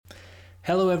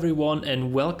Hello, everyone,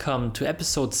 and welcome to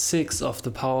episode 6 of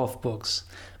The Power of Books.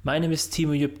 My name is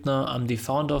Timo Jübner, I'm the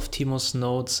founder of Timo's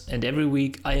Notes, and every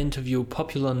week I interview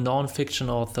popular non-fiction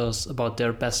authors about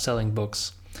their best-selling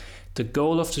books. The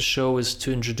goal of the show is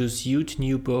to introduce you to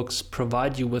new books,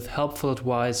 provide you with helpful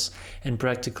advice and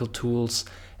practical tools,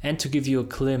 and to give you a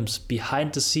glimpse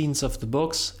behind the scenes of the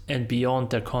books and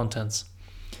beyond their contents.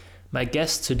 My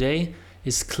guest today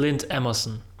is Clint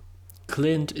Emerson.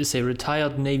 Clint is a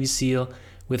retired Navy SEAL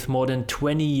with more than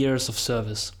 20 years of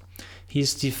service. He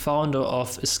is the founder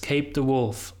of Escape the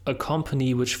Wolf, a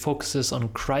company which focuses on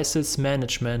crisis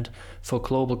management for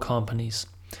global companies.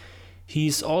 He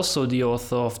is also the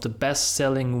author of the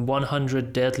best-selling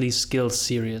 100 Deadly Skills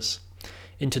series.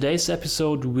 In today's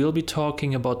episode, we'll be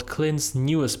talking about Clint's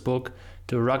newest book,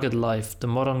 The Rugged Life, The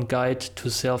Modern Guide to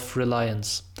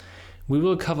Self-Reliance. We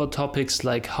will cover topics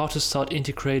like how to start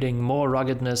integrating more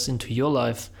ruggedness into your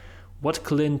life, what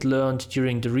Clint learned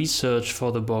during the research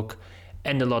for the book,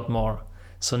 and a lot more.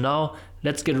 So now,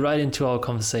 let's get right into our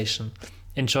conversation.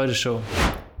 Enjoy the show.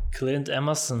 Clint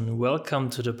Emerson, welcome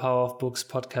to the Power of Books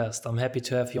podcast. I'm happy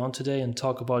to have you on today and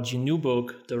talk about your new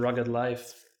book, The Rugged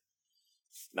Life.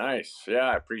 Nice.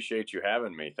 Yeah, I appreciate you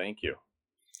having me. Thank you.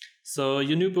 So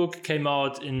your new book came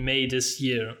out in May this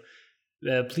year.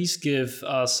 Please give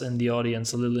us and the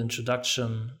audience a little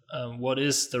introduction. What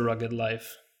is The Rugged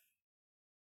Life?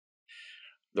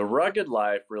 The Rugged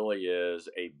Life really is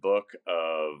a book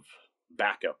of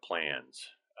backup plans,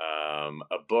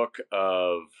 a book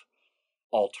of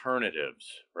alternatives,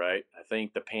 right? I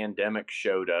think the pandemic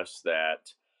showed us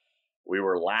that we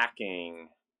were lacking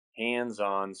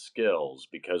hands-on skills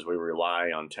because we rely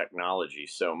on technology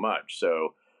so much.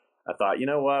 So I thought, you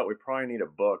know what? We probably need a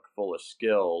book full of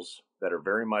skills that are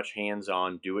very much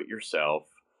hands-on, do-it-yourself,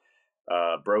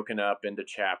 broken up into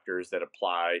chapters that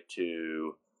apply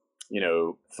to,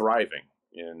 thriving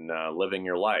in living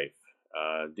your life.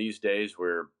 These days,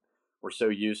 we're so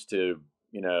used to,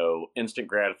 instant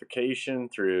gratification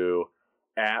through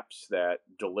apps that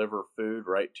deliver food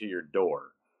right to your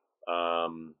door.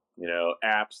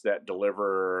 Apps that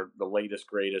deliver the latest,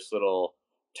 greatest little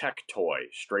tech toy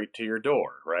straight to your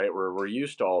door, right? We're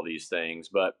used to all these things,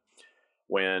 but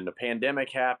when the pandemic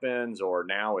happens, or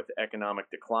now with economic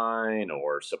decline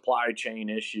or supply chain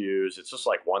issues, it's just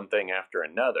like one thing after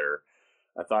another.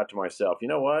 I thought to myself, you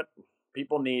know what?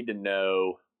 People need to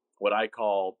know what I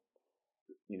call,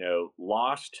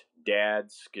 lost dad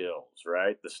skills,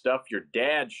 right? The stuff your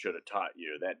dad should have taught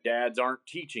you that dads aren't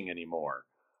teaching anymore.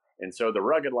 And so the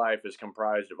Rugged Life is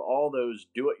comprised of all those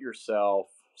do-it-yourself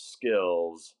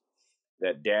skills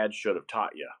that dad should have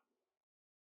taught you.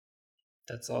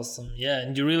 That's awesome. Yeah,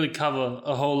 and you really cover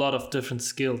a whole lot of different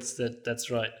skills.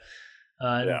 That's right.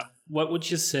 And what would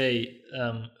you say?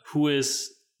 Who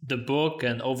is the book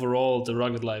and overall The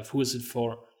Rugged Life? Who is it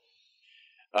for?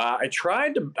 I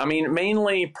tried to.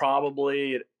 Mainly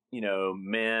probably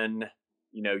men,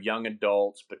 young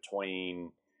adults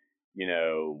between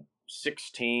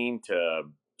 16 to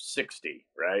 60,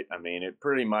 right? It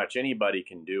pretty much anybody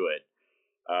can do it.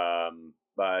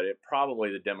 But probably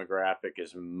the demographic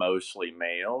is mostly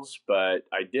males, but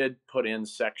I did put in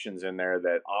sections in there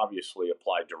that obviously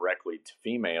apply directly to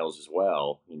females as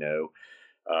well,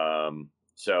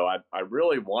 So I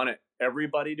really wanted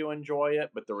everybody to enjoy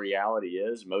it, but the reality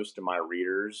is most of my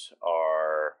readers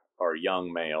are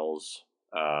young males,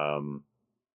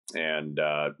 and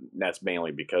that's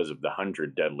mainly because of the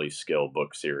 100 Deadly Skill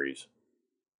book series.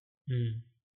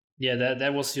 Yeah,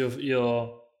 that was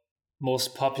your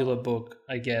most popular book,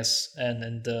 I guess,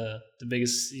 and the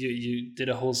biggest. You did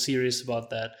a whole series about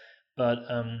that, but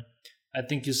I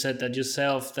think you said that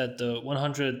yourself, that the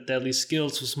 100 Deadly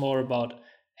Skills was more about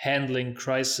handling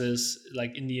crisis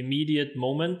like in the immediate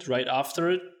moment right after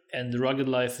it, and The Rugged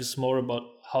Life is more about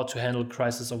how to handle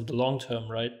crisis over the long term,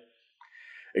 right?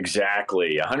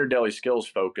 Exactly. 100 Deadly Skills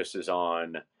focuses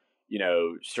on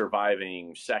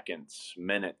surviving seconds,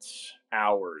 minutes,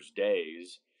 hours,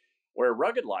 days, where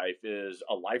Rugged Life is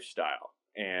a lifestyle,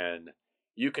 and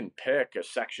you can pick a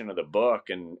section of the book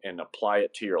and apply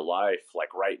it to your life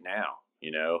like right now,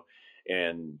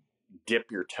 and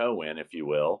dip your toe in, if you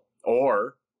will,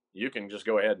 or you can just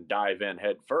go ahead and dive in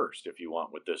head first if you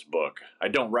want with this book. I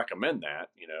don't recommend that.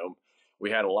 We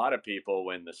had a lot of people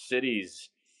when the cities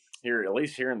here, at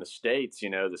least here in the States,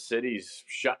 the cities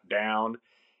shut down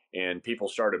and people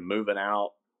started moving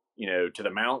out, to the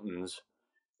mountains.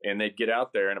 And they'd get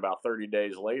out there and about 30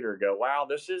 days later go, wow,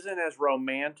 this isn't as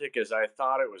romantic as I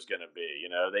thought it was going to be.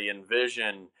 They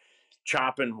envision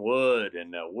chopping wood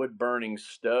and a wood burning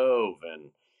stove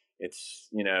it's,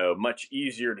 much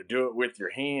easier to do it with your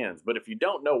hands. But if you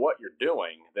don't know what you're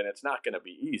doing, then it's not going to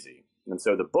be easy. And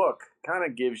so the book kind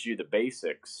of gives you the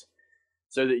basics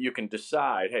so that you can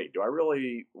decide, hey, do I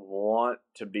really want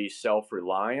to be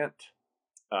self-reliant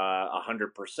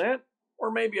 100%?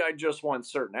 Or maybe I just want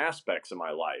certain aspects of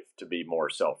my life to be more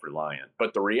self-reliant.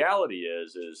 But the reality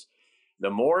is the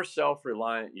more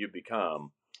self-reliant you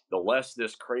become, the less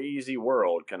this crazy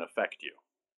world can affect you.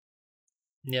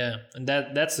 Yeah, and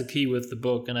that's the key with the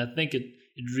book. And I think it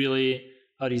really,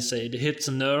 how do you say, it hits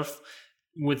a nerve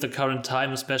with the current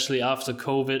time, especially after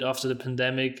COVID, after the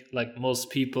pandemic. Like, most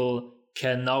people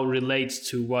can now relate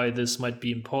to why this might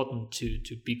be important to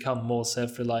become more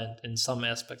self-reliant in some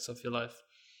aspects of your life.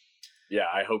 Yeah,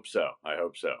 I hope so.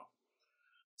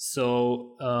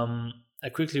 So I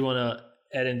quickly want to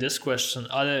add in this question.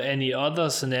 Are there any other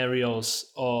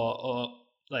scenarios or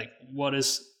like, what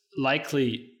is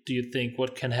likely, do you think,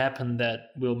 what can happen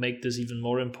that will make this even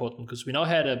more important? Because we now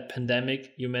had a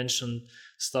pandemic. You mentioned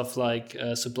stuff like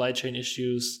supply chain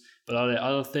issues, but are there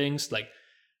other things like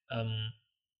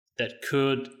that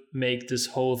could make this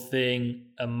whole thing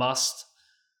a must?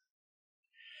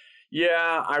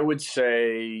 Yeah, I would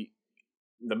say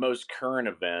the most current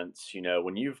events,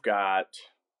 when you've got,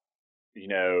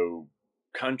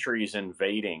 countries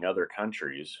invading other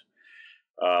countries,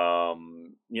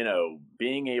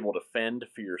 being able to fend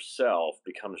for yourself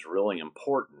becomes really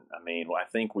important. I mean, I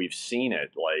think we've seen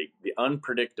it, like the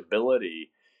unpredictability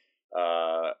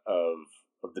of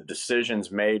the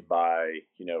decisions made by,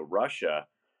 Russia,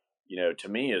 to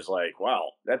me is like,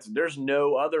 wow, there's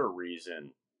no other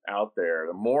reason out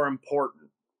there more important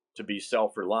to be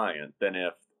self-reliant than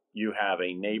if you have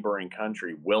a neighboring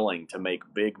country willing to make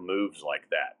big moves like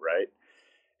that, right?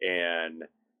 And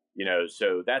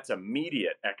so that's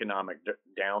immediate economic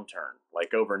downturn,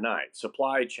 like overnight.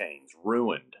 Supply chains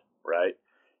ruined, right?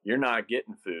 You're not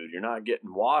getting food, you're not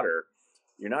getting water,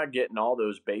 you're not getting all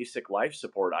those basic life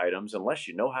support items unless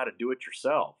you know how to do it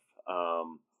yourself.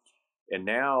 And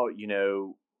now,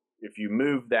 if you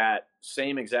move that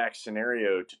same exact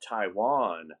scenario to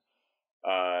Taiwan,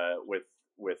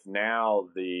 with now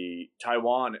the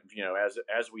Taiwan,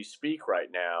 as we speak right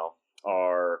now,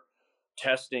 are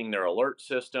testing their alert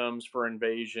systems for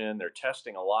invasion. They're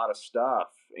testing a lot of stuff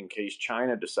in case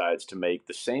China decides to make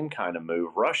the same kind of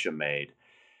move Russia made.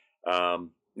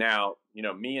 Now,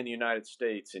 me in the United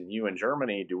States and you in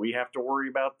Germany, do we have to worry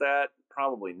about that?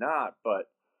 Probably not. But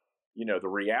the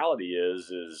reality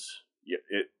is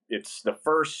it's the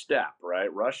first step,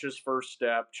 right? Russia's first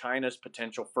step, China's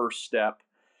potential first step.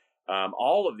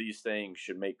 All of these things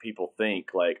should make people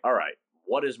think, like, all right,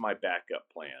 what is my backup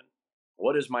plan?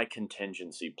 What is my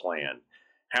contingency plan?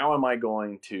 How am I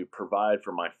going to provide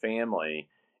for my family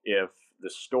if the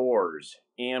stores,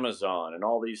 Amazon, and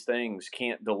all these things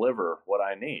can't deliver what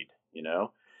I need,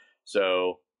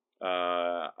 So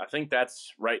I think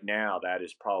that's right now, that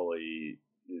is probably,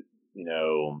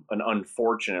 an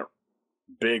unfortunate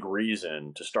big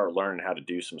reason to start learning how to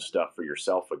do some stuff for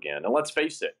yourself again. And let's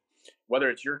face it, whether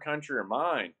it's your country or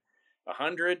mine,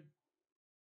 100,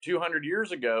 200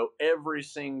 years ago, every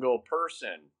single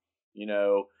person,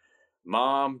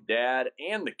 mom, dad,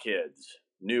 and the kids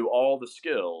knew all the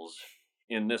skills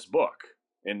in this book.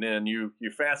 And then you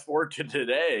fast forward to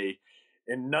today,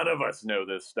 and none of us know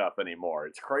this stuff anymore.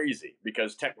 It's crazy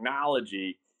because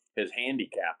technology has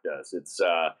handicapped us.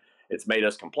 It's made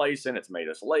us complacent. It's made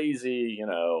us lazy.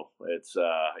 It's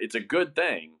a good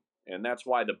thing. And that's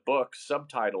why the book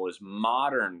subtitle is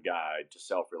Modern Guide to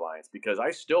Self-Reliance, because I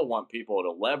still want people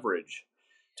to leverage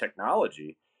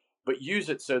technology, but use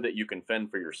it so that you can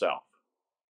fend for yourself.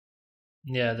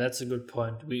 Yeah, that's a good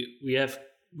point. We have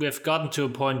gotten to a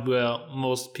point where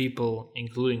most people,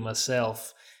 including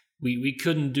myself, we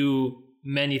couldn't do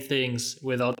many things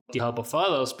without the help of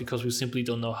others because we simply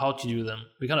don't know how to do them.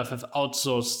 We kind of have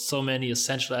outsourced so many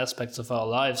essential aspects of our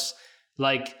lives,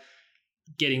 like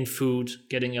getting food,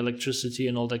 getting electricity,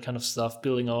 and all that kind of stuff,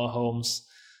 building our homes.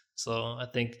 So I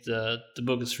think the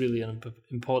book is really an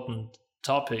important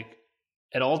topic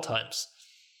at all times.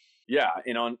 Yeah,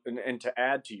 and to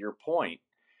add to your point,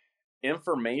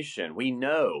 information, we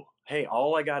know, hey,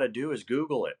 all I got to do is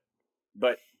Google it.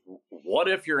 But what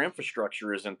if your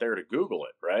infrastructure isn't there to Google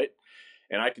it, right?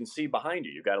 And I can see behind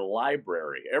you, you've got a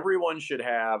library. Everyone should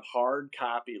have hard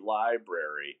copy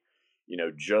library,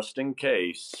 just in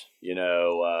case,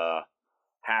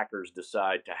 hackers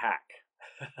decide to hack.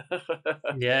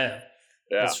 Yeah,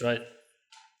 Yeah. that's right.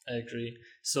 I agree.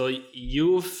 So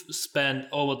you've spent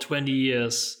over 20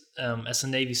 years as a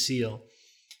Navy SEAL.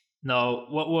 Now,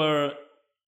 what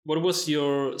was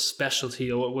your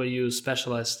specialty, or what were you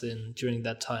specialized in during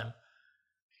that time?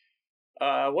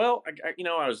 I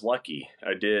was lucky.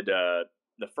 I did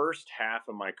the first half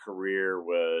of my career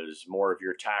was more of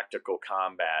your tactical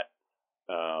combat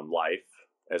life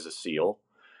as a SEAL.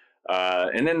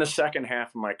 And then the second half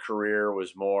of my career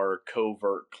was more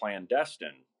covert,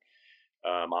 clandestine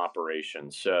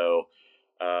operations. So,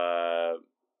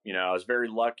 I was very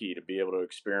lucky to be able to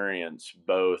experience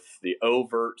both the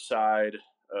overt side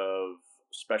of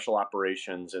special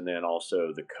operations and then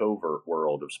also the covert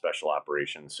world of special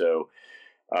operations. So,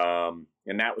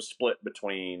 and that was split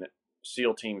between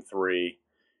SEAL Team 3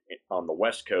 on the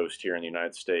West Coast here in the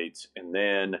United States, and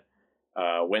then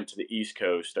went to the East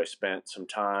Coast. I spent some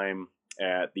time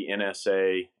at the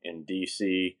NSA in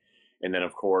DC, and then,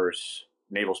 of course,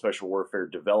 Naval Special Warfare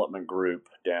Development Group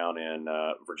down in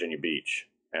Virginia Beach.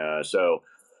 So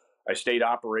I stayed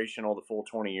operational the full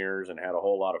 20 years and had a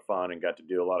whole lot of fun and got to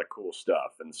do a lot of cool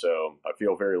stuff. And so I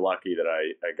feel very lucky that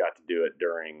I got to do it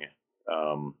during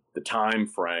the time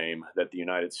frame that the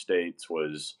United States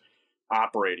was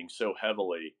operating so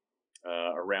heavily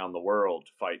around the world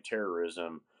to fight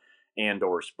terrorism and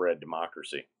or spread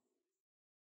democracy.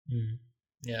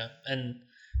 Yeah, and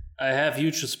I have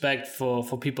huge respect for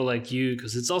people like you,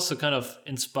 because it's also kind of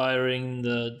inspiring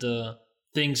the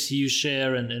things you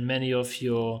share, and many of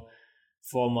your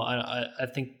former, I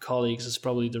think colleagues is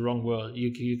probably the wrong word.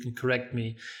 You can correct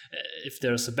me if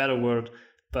there's a better word,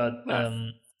 but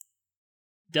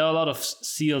there are a lot of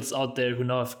SEALs out there who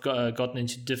now have gotten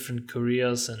into different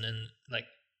careers and like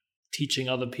teaching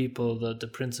other people the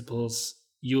principles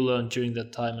you learned during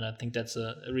that time, and I think that's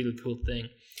a really cool thing.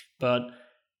 But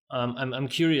I'm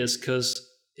curious, because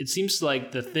it seems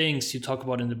like the things you talk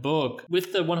about in the book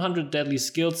with the 100 Deadly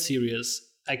Skills series,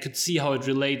 I could see how it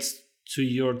relates to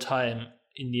your time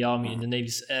in the Army, in the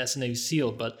Navy, as a Navy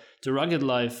SEAL. But the rugged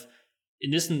life,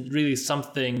 it isn't really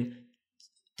something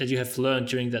that you have learned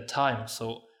during that time.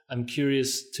 So I'm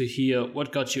curious to hear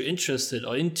what got you interested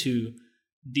or into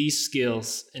these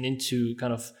skills and into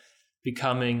kind of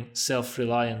becoming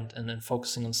self-reliant and then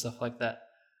focusing on stuff like that.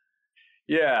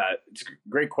 Yeah, it's a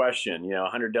great question.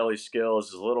 100 Deadly Skills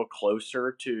is a little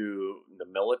closer to the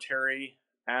military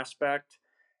aspect.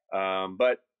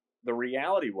 But the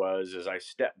reality is I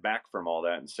stepped back from all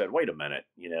that and said, wait a minute,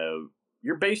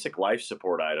 your basic life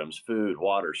support items, food,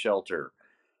 water, shelter,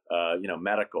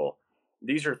 medical,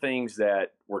 these are things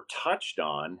that were touched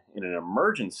on in an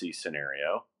emergency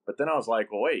scenario. But then I was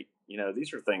like, well, wait,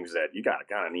 these are things that you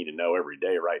kind of need to know every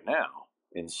day right now.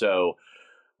 And so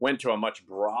went to a much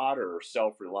broader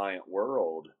self-reliant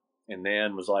world, and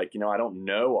then was like, I don't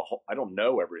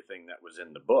know everything that was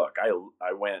in the book.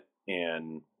 I went,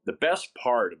 and the best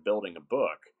part of building a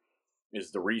book is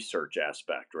the research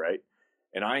aspect, right?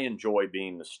 And I enjoy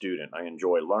being the student. I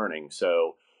enjoy learning.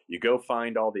 So you go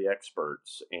find all the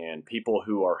experts and people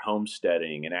who are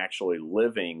homesteading and actually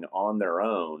living on their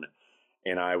own.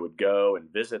 And I would go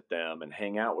and visit them and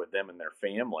hang out with them and their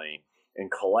family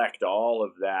and collect all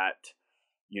of that,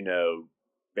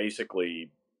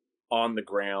 basically on the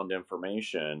ground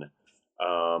information.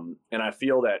 And I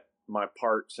feel that my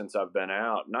part since I've been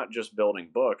out, not just building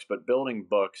books, but building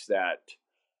books that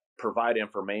provide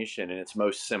information in its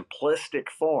most simplistic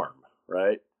form,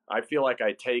 right? I feel like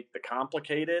I take the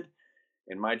complicated,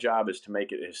 and my job is to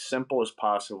make it as simple as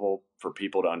possible for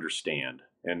people to understand.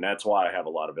 And that's why I have a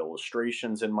lot of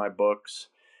illustrations in my books,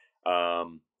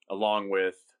 along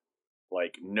with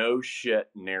like no shit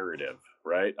narrative,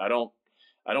 right? I don't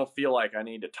feel like I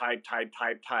need to type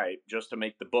just to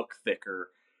make the book thicker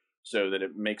so that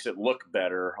it makes it look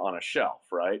better on a shelf,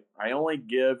 right? I only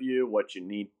give you what you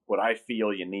need, what I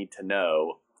feel you need to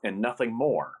know, and nothing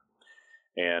more.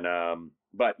 And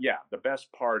but yeah, the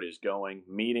best part is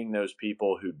meeting those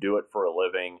people who do it for a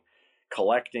living,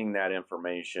 collecting that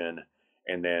information,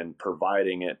 and then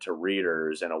providing it to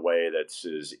readers in a way that's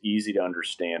as easy to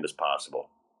understand as possible.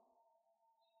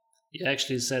 You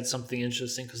actually said something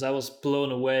interesting, because I was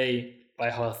blown away by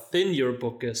how thin your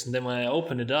book is. And then when I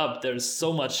opened it up, there's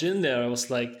so much in there. I was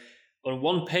like, on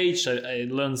one page, I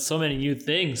learned so many new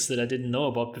things that I didn't know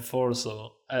about before.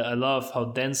 So I love how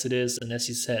dense it is. And as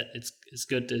you said, it's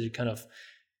good that you kind of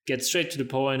get straight to the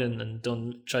point and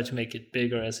don't try to make it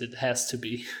bigger as it has to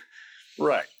be.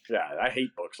 Right. Yeah, I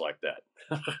hate books like that.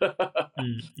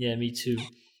 Yeah, me too.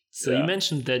 So you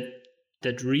mentioned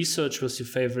that research was your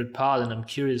favorite part, and I'm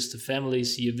curious, the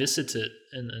families you visited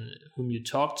and whom you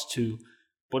talked to,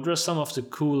 what were some of the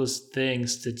coolest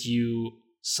things that you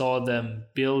saw them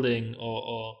building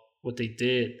or what they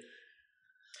did?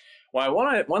 Well,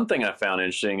 one thing I found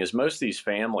interesting is most of these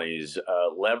families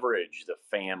leverage the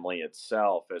family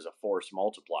itself as a force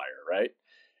multiplier, right?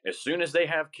 As soon as they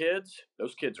have kids,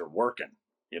 those kids are working.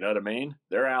 You know what I mean?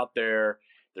 They're out there,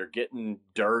 they're getting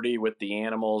dirty with the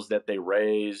animals that they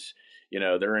raise.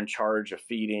 They're in charge of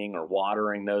feeding or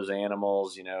watering those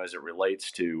animals, as it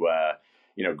relates to,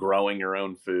 growing your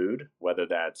own food, whether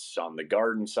that's on the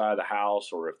garden side of the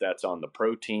house or if that's on the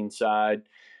protein side.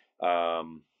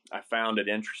 I found it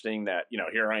interesting that,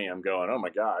 here I am going, oh my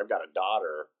God, I've got a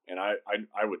daughter, and I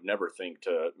would never think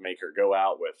to make her go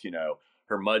out with,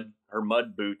 her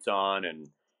mud boots on and,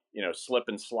 slip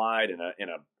and slide in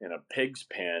a pig's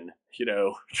pen,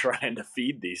 trying to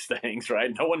feed these things,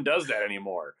 right? No one does that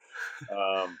anymore.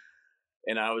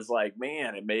 And I was like,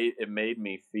 man, it made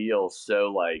me feel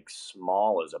so like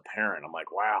small as a parent. I'm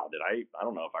like, wow, I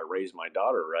don't know if I raised my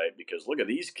daughter right, because look at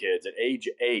these kids at age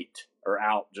 8 are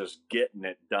out just getting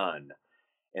it done.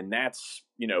 And that's,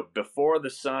 before the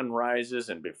sun rises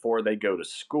and before they go to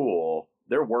school,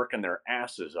 they're working their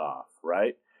asses off,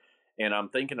 right? And I'm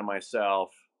thinking to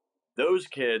myself, those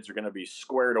kids are going to be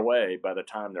squared away by the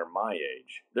time they're my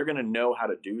age. They're going to know how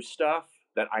to do stuff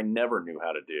that I never knew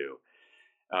how to do.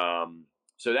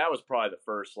 So that was probably the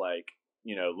first,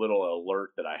 little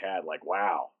alert that I had, like,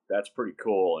 wow, that's pretty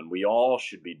cool. And we all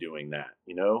should be doing that.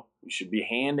 You should be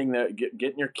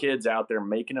getting your kids out there,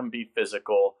 making them be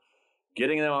physical,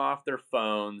 getting them off their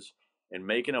phones and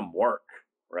making them work,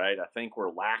 right? I think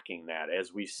we're lacking that,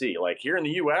 as we see. Like here in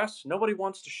the US, nobody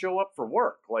wants to show up for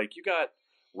work. Like you got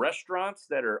restaurants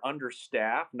that are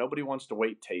understaffed. Nobody wants to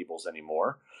wait tables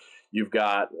anymore. You've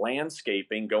got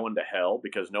landscaping going to hell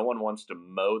because no one wants to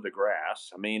mow the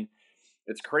grass. I mean,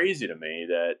 it's crazy to me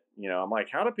that, I'm like,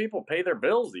 how do people pay their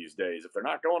bills these days if they're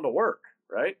not going to work,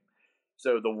 right?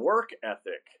 So the work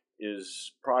ethic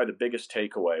is probably the biggest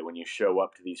takeaway when you show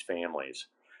up to these families.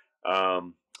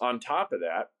 On top of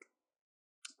that,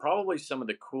 probably some of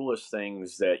the coolest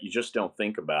things that you just don't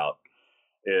think about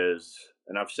is,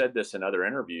 and I've said this in other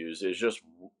interviews, is just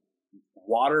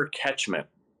water catchment,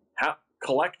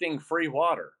 collecting free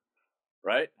water,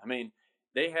 right? I mean,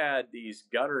 they had these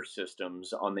gutter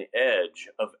systems on the edge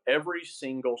of every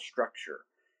single structure.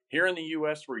 Here in the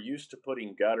US, we're used to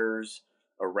putting gutters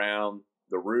around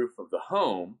the roof of the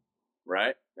home,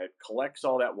 right? That collects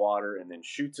all that water and then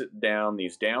shoots it down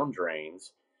these down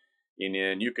drains. And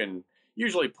then you can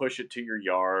usually push it to your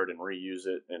yard and reuse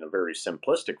it in a very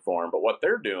simplistic form. But what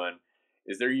they're doing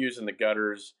is they're using the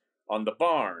gutters on the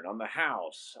barn, on the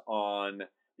house, on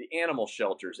the animal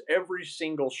shelters. Every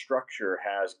single structure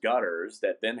has gutters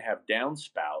that then have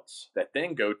downspouts that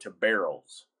then go to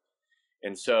barrels.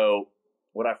 And so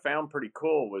what I found pretty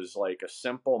cool was like a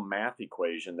simple math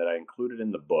equation that I included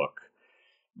in the book.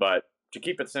 But to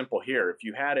keep it simple here, if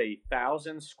you had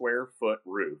 1,000 square foot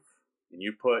roof and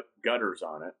you put gutters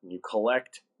on it and you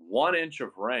collect 1 inch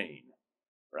of rain,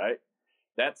 right?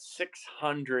 That's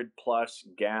 600 plus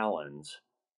gallons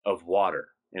of water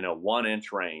in a 1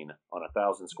 inch rain on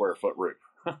 1,000 square foot roof.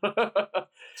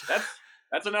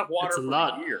 That's enough water for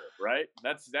a year, right?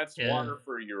 That's water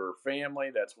for your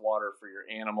family, that's water for your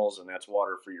animals, and that's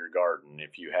water for your garden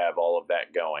if you have all of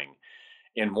that going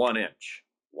in 1 inch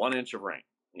of rain,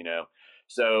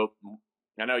 So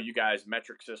I know you guys,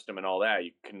 metric system and all that,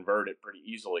 you convert it pretty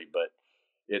easily, but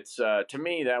it's to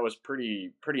me that was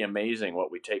pretty amazing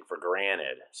what we take for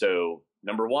granted. So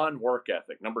number one, work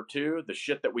ethic. Number two, the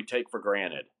shit that we take for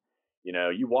granted.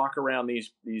 You walk around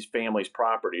these families'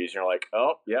 properties and you're like,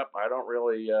 oh, yep, I don't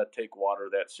really take water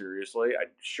that seriously. I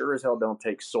sure as hell don't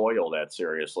take soil that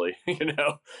seriously.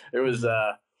 It was,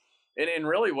 and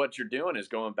really what you're doing is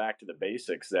going back to the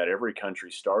basics that every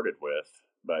country started with.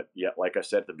 But yet, like I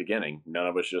said at the beginning, none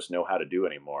of us just know how to do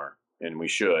anymore. And we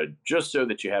should, just so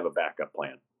that you have a backup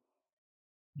plan.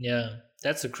 Yeah,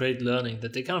 that's a great learning,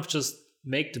 that they kind of just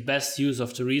make the best use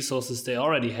of the resources they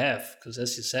already have. Because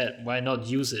as you said, why not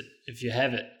use it if you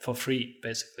have it for free,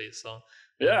 basically? So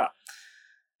yeah.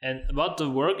 And about the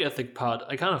work ethic part,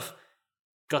 I kind of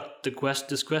got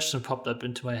this question popped up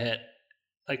into my head,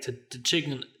 like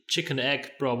the chicken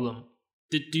egg problem.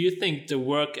 Do you think the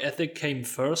work ethic came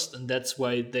first and that's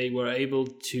why they were able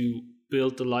to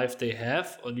build the life they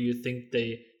have? Or do you think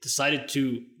they decided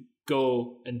to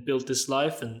go and build this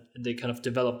life and they kind of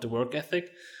developed the work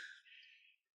ethic?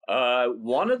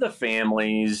 One of the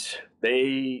families,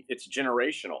 it's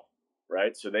generational,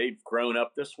 right? So they've grown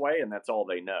up this way and that's all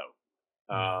they know.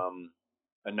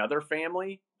 Another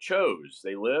family chose.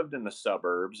 They lived in the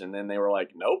suburbs and then they were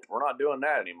like, nope, we're not doing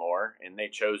that anymore. And they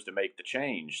chose to make the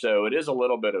change. So it is a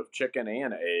little bit of chicken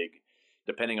and egg,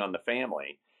 depending on the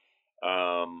family,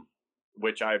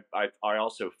 which I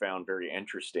also found very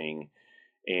interesting.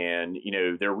 And,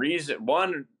 the reason,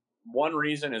 one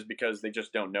reason is because they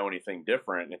just don't know anything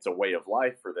different. It's a way of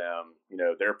life for them,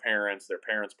 their parents'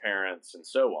 parents, and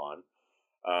so on.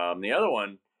 The other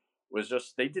one was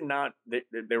just they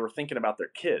were thinking about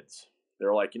their kids. They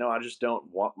were like, I just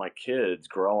don't want my kids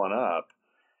growing up,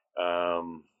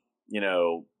 um, you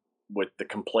know, with the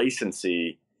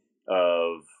complacency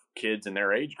of kids in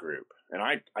their age group. And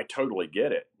I totally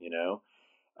get it.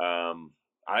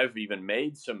 I've even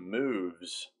made some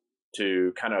moves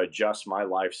to kind of adjust my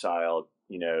lifestyle,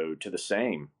 to the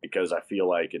same, because I feel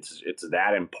like it's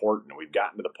that important. We've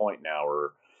gotten to the point now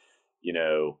where, you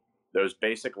know, those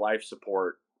basic life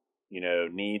support,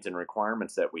 needs and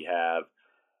requirements that we have,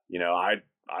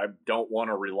 I don't want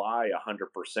to rely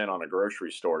 100% on a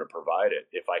grocery store to provide it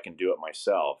if I can do it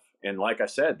myself. And like I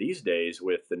said, these days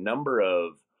with the number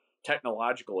of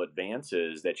technological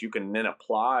advances that you can then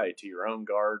apply to your own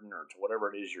garden or to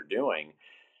whatever it is you're doing,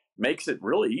 makes it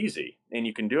really easy, and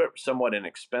you can do it somewhat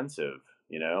inexpensive.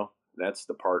 That's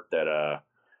the part that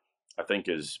I think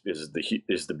is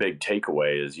the big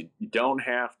takeaway, is you don't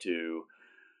have to,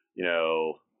 you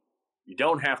know you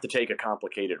don't have to take a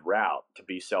complicated route to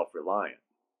be self-reliant,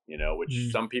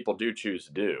 which some people do choose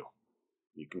to do.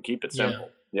 You can keep it simple.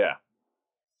 Yeah.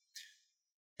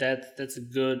 That's a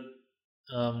good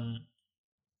um,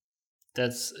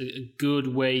 that's a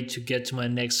good way to get to my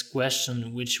next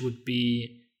question, which would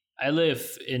be, I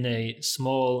live in a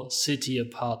small city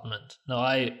apartment. Now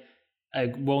I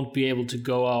won't be able to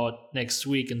go out next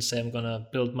week and say I'm gonna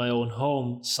build my own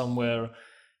home somewhere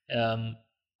um,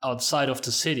 outside of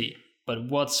the city. But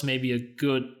what's maybe a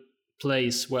good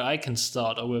place where I can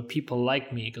start, or where people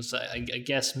like me, because I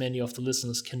guess many of the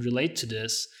listeners can relate to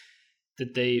this,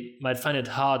 that they might find it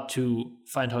hard to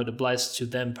find how it applies to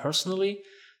them personally.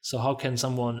 So how can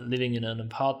someone living in an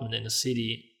apartment in a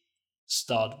city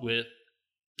start with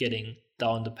getting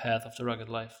down the path of the rugged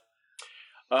life?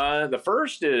 The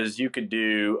first is you could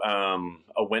do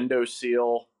a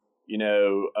windowsill,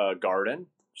 garden,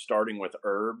 starting with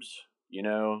herbs.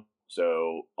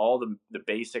 So all the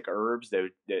basic herbs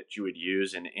that you would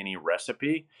use in any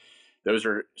recipe, those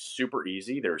are super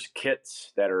easy. There's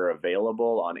kits that are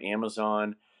available on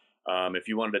Amazon. If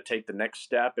you wanted to take the next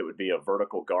step, it would be a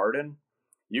vertical garden.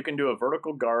 You can do a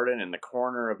vertical garden in the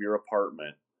corner of your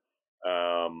apartment.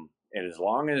 And as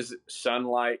long as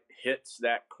sunlight hits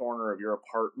that corner of your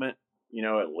apartment,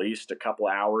 at least a couple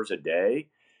hours a day,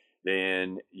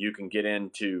 then you can get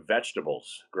into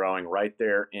vegetables growing right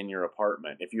there in your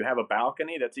apartment. If you have a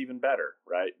balcony, that's even better,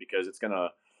 right? Because it's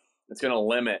gonna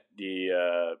limit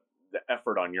the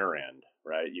effort on your end,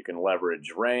 right? You can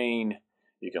leverage rain,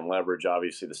 you can leverage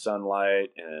obviously the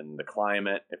sunlight and the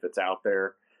climate if it's out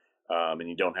there, and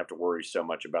you don't have to worry so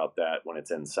much about that when it's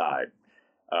inside.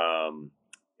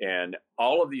 And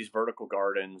all of these vertical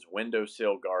gardens,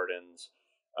 windowsill gardens,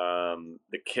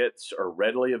 the kits are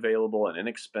readily available and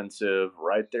inexpensive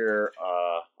right there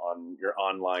on your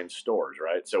online stores,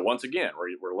 right? So once again,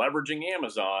 we're leveraging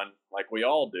Amazon like we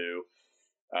all do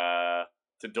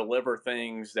to deliver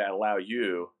things that allow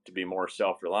you to be more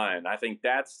self-reliant. I think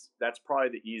that's probably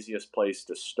the easiest place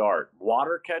to start.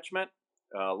 Water catchment.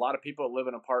 A lot of people that live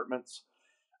in apartments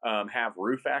have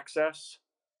roof access.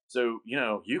 So,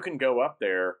 you can go up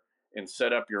there and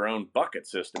set up your own bucket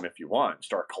system if you want,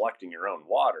 start collecting your own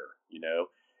water.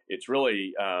 It's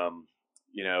really,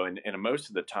 and most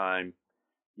of the time,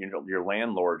 your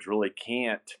landlords really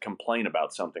can't complain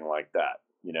about something like that.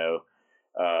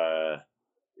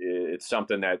 It's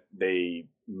something that they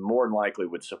more than likely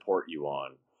would support you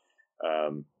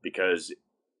on, because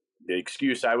the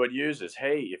excuse I would use is,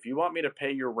 hey, if you want me to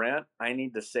pay your rent, I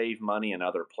need to save money in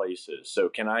other places. So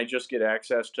can I just get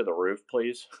access to the roof,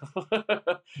 please?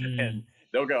 And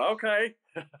they'll go, okay,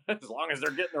 as long as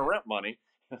they're getting their rent money.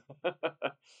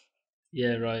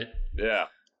 Yeah, right. Yeah.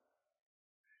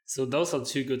 So those are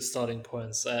two good starting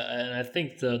points. And I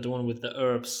think the one with the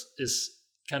herbs is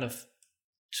kind of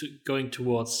going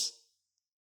towards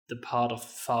the part of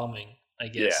farming, I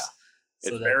guess.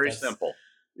 Yeah. It's very simple.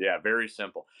 Yeah, very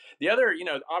simple. The other,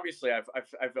 obviously I've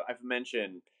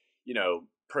mentioned,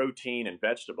 protein and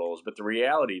vegetables, but the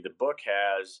reality, the book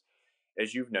has,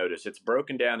 as you've noticed, it's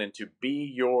broken down into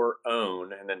be your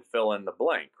own and then fill in the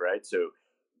blank, right? So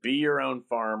be your own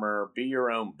farmer, be your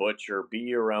own butcher, be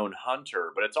your own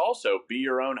hunter, but it's also be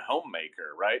your own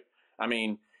homemaker, right? I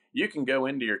mean, you can go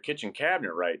into your kitchen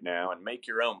cabinet right now and make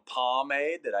your own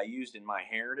pomade that I used in my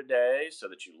hair today so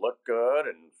that you look good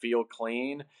and feel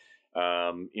clean.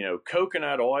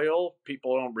 Coconut oil,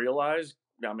 people don't realize.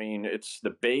 I mean, it's the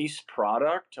base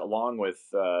product along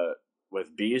with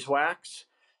beeswax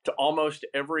to almost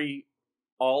every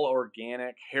all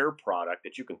organic hair product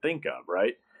that you can think of,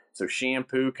 right? So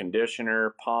shampoo,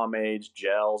 conditioner, pomades,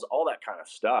 gels, all that kind of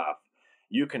stuff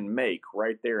you can make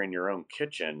right there in your own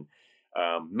kitchen.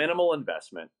 Minimal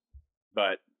investment,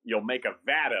 but you'll make a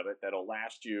vat of it that'll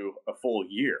last you a full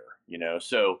year,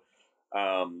 So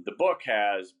the book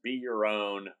has be your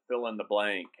own, fill in the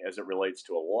blank as it relates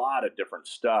to a lot of different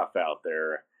stuff out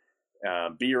there.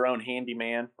 Be your own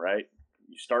handyman, right?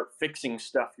 You start fixing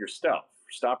stuff yourself.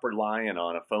 Stop relying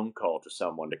on a phone call to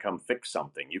someone to come fix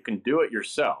something. You can do it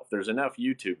yourself. There's enough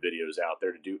YouTube videos out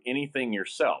there to do anything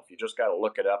yourself. You just got to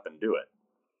look it up and do it.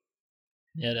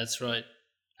 Yeah, that's right.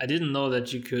 I didn't know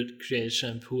that you could create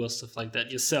shampoo or stuff like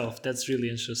that yourself. That's really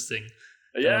interesting.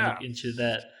 Yeah. Look into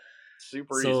that.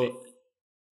 Super easy.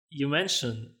 You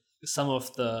mentioned some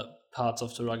of the parts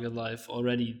of the rugged life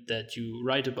already that you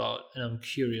write about, and I'm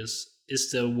curious,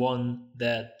 is there one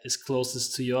that is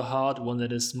closest to your heart, one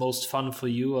that is most fun for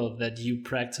you or that you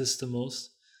practice the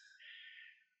most?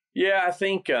 Yeah, I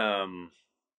think I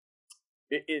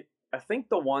think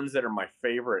the ones that are my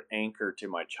favorite anchor to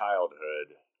my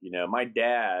childhood, my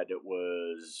dad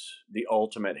was the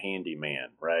ultimate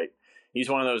handyman, right? He's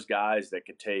one of those guys that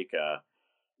could take a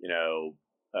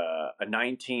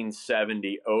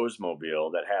 1970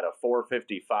 Oldsmobile that had a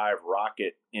 455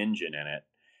 rocket engine in it,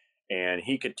 and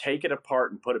he could take it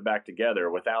apart and put it back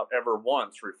together without ever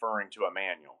once referring to a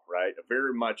manual, right?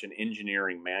 Very much an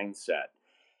engineering mindset.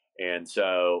 And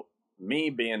so me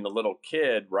being the little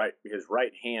kid, right, his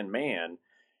right-hand man,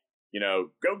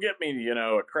 go get me,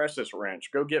 a Crescent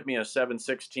wrench, go get me a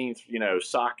 7/16,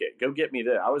 socket, go get me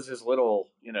that. I was his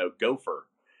little, gopher.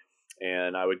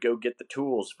 And I would go get the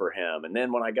tools for him. And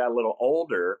then when I got a little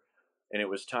older and it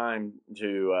was time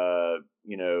to,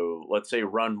 let's say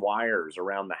run wires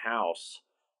around the house,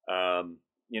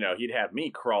 he'd have me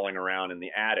crawling around in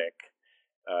the attic,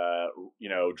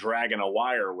 dragging a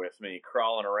wire with me,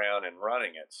 crawling around and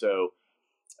running it. So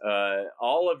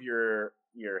all of your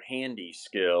handy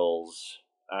skills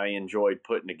I enjoyed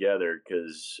putting together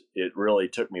because it really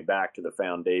took me back to the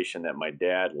foundation that my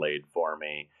dad laid for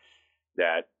me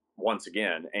that, once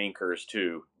again, anchors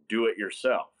to do it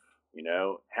yourself.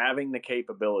 Having the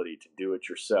capability to do it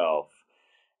yourself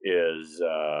is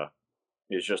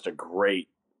just a great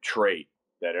trait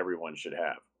that everyone should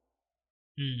have.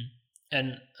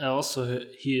 And I also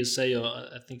hear you say, or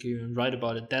I think you even write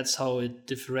about it, that's how it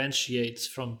differentiates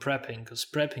from prepping, because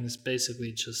prepping is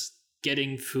basically just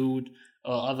getting food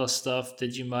or other stuff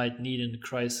that you might need in a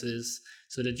crisis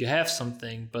so that you have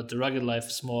something. But the rugged life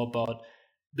is more about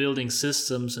building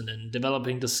systems and then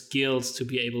developing the skills to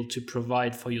be able to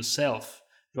provide for yourself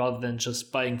rather than just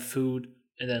buying food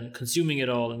and then consuming it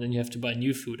all and then you have to buy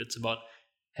new food. It's about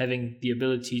having the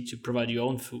ability to provide your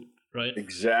own food, right?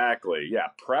 Exactly. Yeah.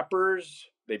 Preppers,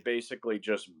 they basically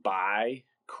just buy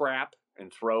crap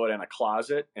and throw it in a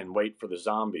closet and wait for the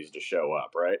zombies to show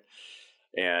up, right?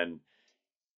 And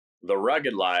the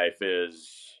rugged life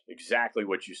is exactly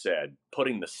what you said,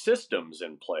 putting the systems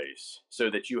in place so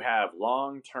that you have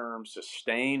long-term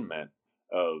sustainment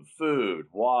of food,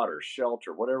 water,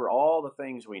 shelter, whatever, all the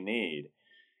things we need.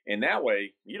 And that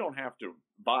way you don't have to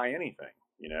buy anything.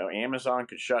 Amazon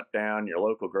could shut down, your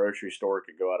local grocery store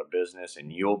could go out of business,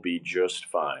 and you'll be just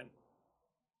fine.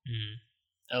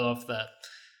 I love that.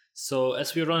 So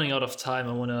as we're running out of time,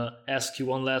 I want to ask you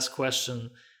one last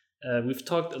question. We've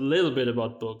talked a little bit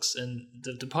about books, and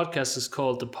the podcast is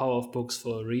called The Power of Books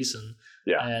for a reason.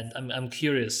 Yeah. And I'm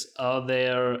curious, are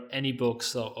there any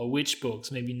books or which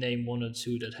books, maybe name one or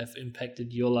two, that have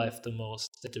impacted your life the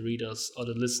most that the readers or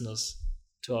the listeners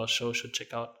to our show should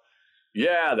check out?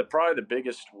 Yeah, probably the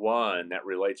biggest one that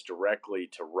relates directly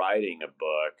to writing a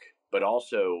book, but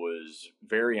also was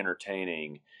very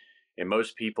entertaining, and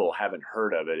most people haven't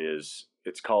heard of it, it's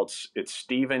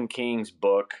Stephen King's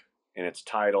book, and its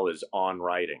title is On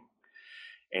Writing.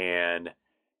 And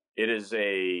it is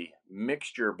a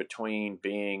mixture between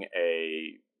being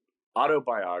a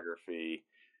autobiography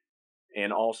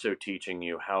and also teaching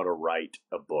you how to write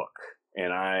a book.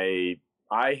 And I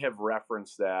have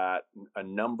referenced that a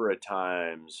number of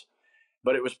times,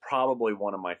 but it was probably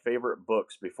one of my favorite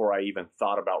books before I even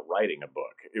thought about writing a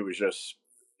book. It was just,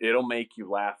 it'll make you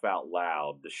laugh out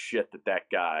loud, the shit that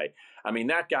guy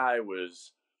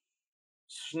was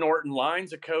snorting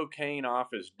lines of cocaine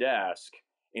off his desk,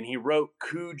 and he wrote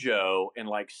Cujo in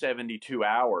like 72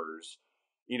 hours,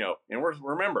 and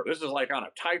remember, this is like on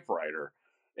a typewriter,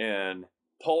 and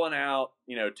pulling out,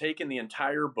 taking the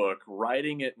entire book,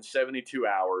 writing it in 72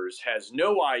 hours, has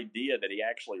no idea that he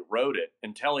actually wrote it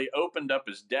until he opened up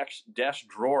his desk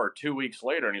drawer 2 weeks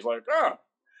later, and he's like,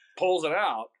 pulls it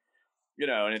out,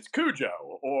 and it's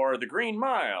Cujo or The Green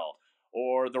Mile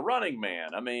or The Running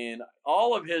Man. I mean,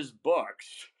 all of his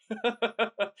books,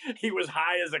 he was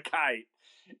high as a kite.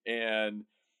 And,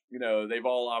 they've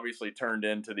all obviously turned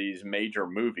into these major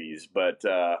movies, but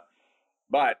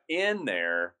in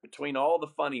there, between all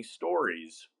the funny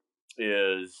stories,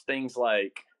 is things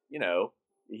like,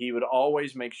 he would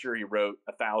always make sure he wrote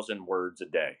 1,000 words a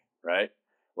day, right?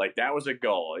 Like that was a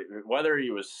goal. Whether he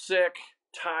was sick,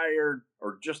 tired,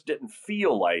 or just didn't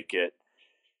feel like it,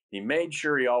 he made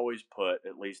sure he always put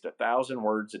at least 1,000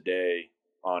 words a day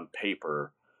on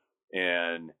paper.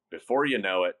 And before you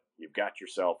know it, you've got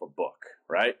yourself a book,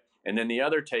 right? And then the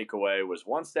other takeaway was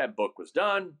once that book was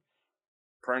done,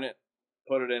 print it,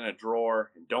 put it in a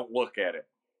drawer, and don't look at it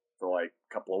for like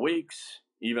a couple of weeks,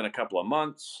 even a couple of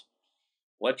months.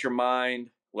 Let your mind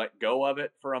let go of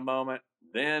it for a moment,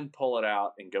 then pull it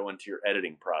out and go into your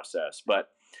editing process. But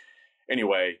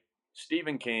anyway,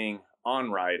 Stephen King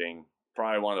on writing,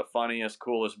 probably one of the funniest,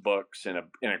 coolest books, and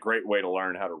a great way to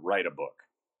learn how to write a book.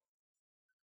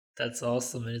 That's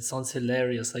awesome, and it sounds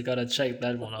hilarious. I gotta check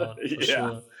that one out for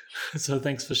sure. So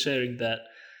thanks for sharing that.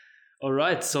 All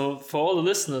right, so for all the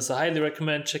listeners, I highly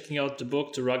recommend checking out the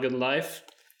book, The Rugged Life.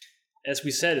 As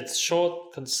we said, it's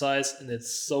short, concise, and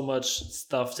it's so much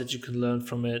stuff that you can learn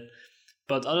from it.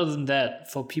 But other than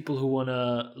that, for people who want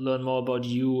to learn more about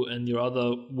you and your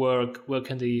other work, where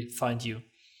can they find you?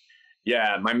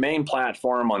 Yeah, my main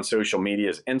platform on social media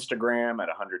is Instagram at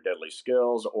 100 Deadly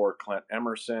Skills or Clint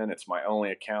Emerson. It's my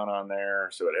only account on there,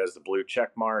 so it has the blue check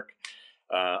mark.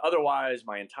 Otherwise,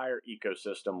 my entire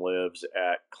ecosystem lives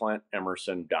at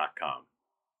ClintEmerson.com.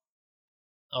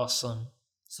 Awesome.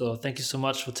 So thank you so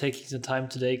much for taking the time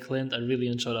today, Clint. I really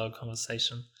enjoyed our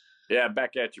conversation. Yeah,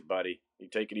 back at you, buddy. You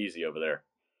take it easy over there.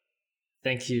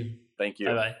 Thank you. Thank you.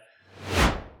 Bye-bye.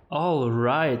 All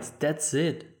right, that's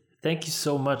it. Thank you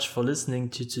so much for listening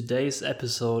to today's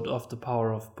episode of The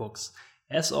Power of Books.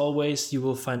 As always, you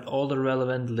will find all the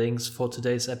relevant links for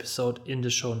today's episode in the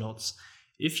show notes.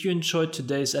 If you enjoyed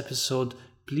today's episode,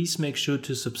 please make sure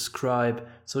to subscribe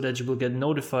so that you will get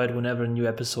notified whenever a new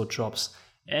episode drops.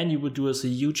 And you would do us a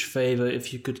huge favor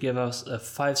if you could give us a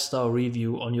 5-star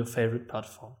review on your favorite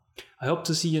platform. I hope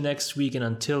to see you next week, and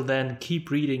until then, keep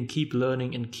reading, keep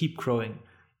learning, and keep growing.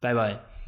 Bye-bye.